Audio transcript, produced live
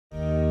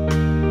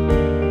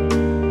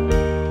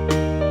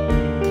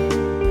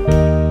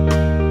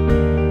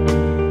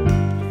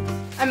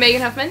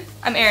Megan Huffman.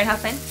 I'm Erin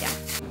Huffman.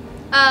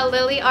 Yeah.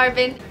 Lily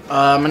Arvin.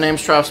 My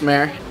name's Travis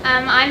Mayer.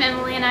 I'm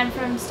Emily and I'm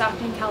from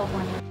Stockton,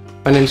 California.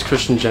 My name's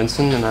Christian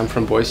Jensen and I'm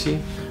from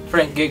Boise.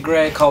 Frank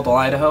Gigray, Caldwell,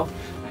 Idaho.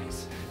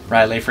 Nice.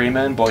 Riley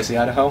Freeman, Boise,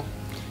 Idaho.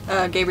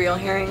 Gabriel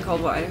Herring,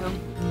 Caldwell, Idaho.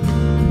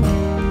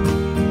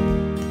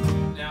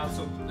 Now,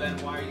 so then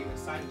why are you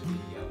excited to be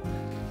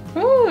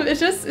here? Ooh,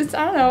 it's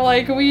I don't know,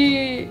 like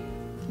we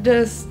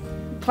just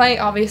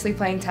obviously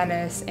playing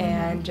tennis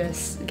and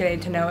just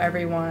getting to know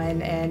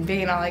everyone and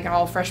being on like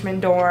all freshman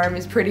dorm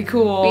is pretty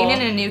cool. Being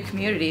in a new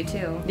community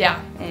too. Yeah,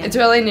 it's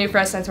really new for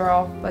us since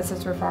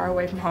we're far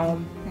away from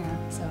home.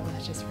 Yeah, so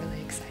that's just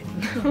really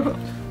exciting.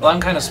 Well, I'm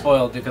kind of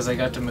spoiled because I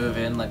got to move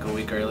in like a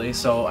week early,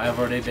 so I've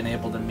already been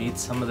able to meet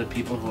some of the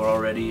people who are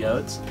already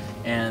out,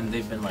 and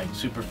they've been like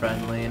super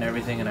friendly and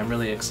everything, and I'm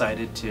really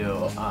excited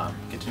to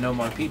get to know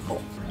more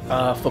people.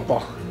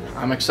 Football.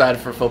 I'm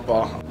excited for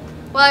football.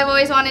 Well, I've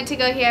always wanted to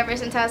go here ever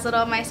since I was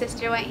little. My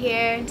sister went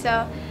here, and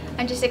so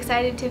I'm just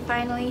excited to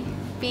finally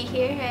be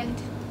here and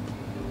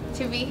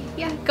to be,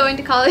 going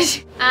to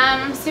college.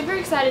 I'm super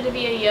excited to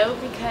be a Yo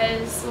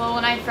because, well,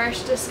 when I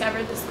first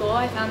discovered the school,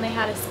 I found they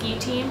had a ski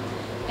team,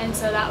 and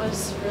so that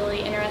was really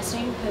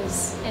interesting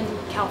because in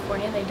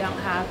California they don't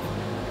have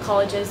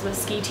colleges with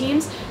ski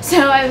teams.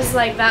 So I was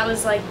like, that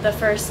was like the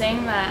first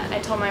thing that I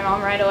told my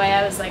mom right away.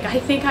 I was like, I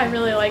think I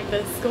really like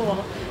this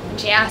school. And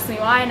she asked me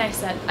why, and I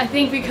said, I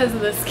think because of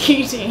the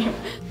ski team.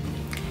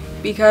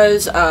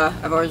 Because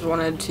I've always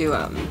wanted to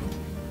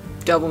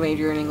double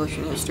major in English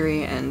and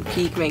history, and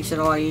Peak makes it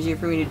a lot easier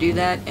for me to do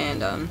that,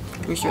 and I'm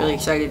just really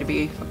excited to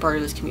be a part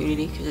of this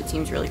community because it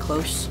seems really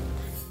close.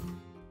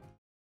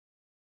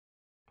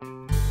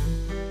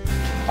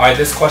 Alright,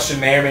 this question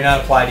may or may not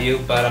apply to you,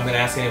 but I'm going to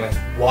ask anyway.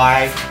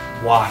 Why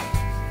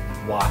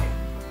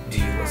do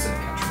you listen to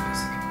country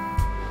music?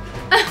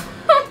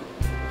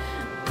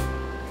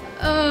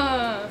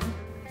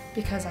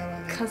 Because I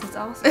love it. Because it's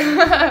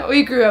awesome.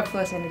 We grew up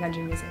listening to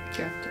country music.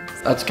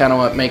 That's kind of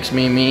what makes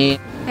me me.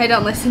 I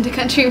don't listen to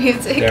country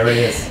music. There it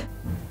is.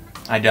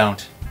 I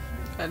don't.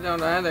 I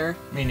don't either.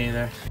 Me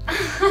neither.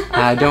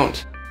 I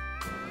don't.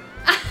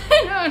 I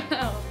don't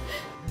know.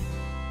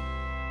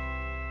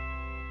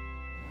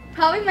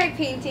 Probably my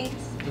paintings.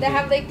 They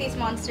have like these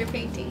monster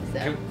paintings. So.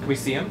 Can we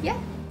see them? Yeah.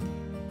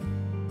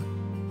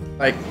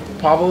 Like,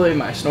 probably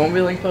my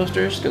snowmobiling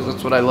posters, because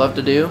that's what I love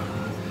to do.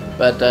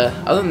 But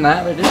other than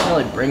that, I didn't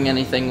really bring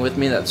anything with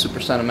me that's super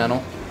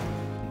sentimental.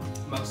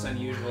 Most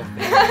unusual thing.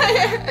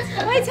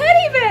 My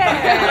teddy bear!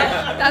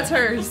 That's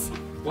hers.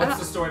 What's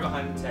the story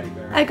behind the teddy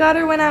bear? I got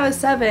her when I was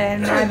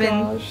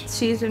 7.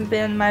 She's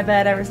been in my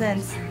bed ever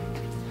since.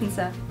 And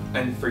stuff.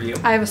 And for you?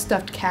 I have a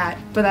stuffed cat,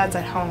 but that's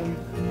at home.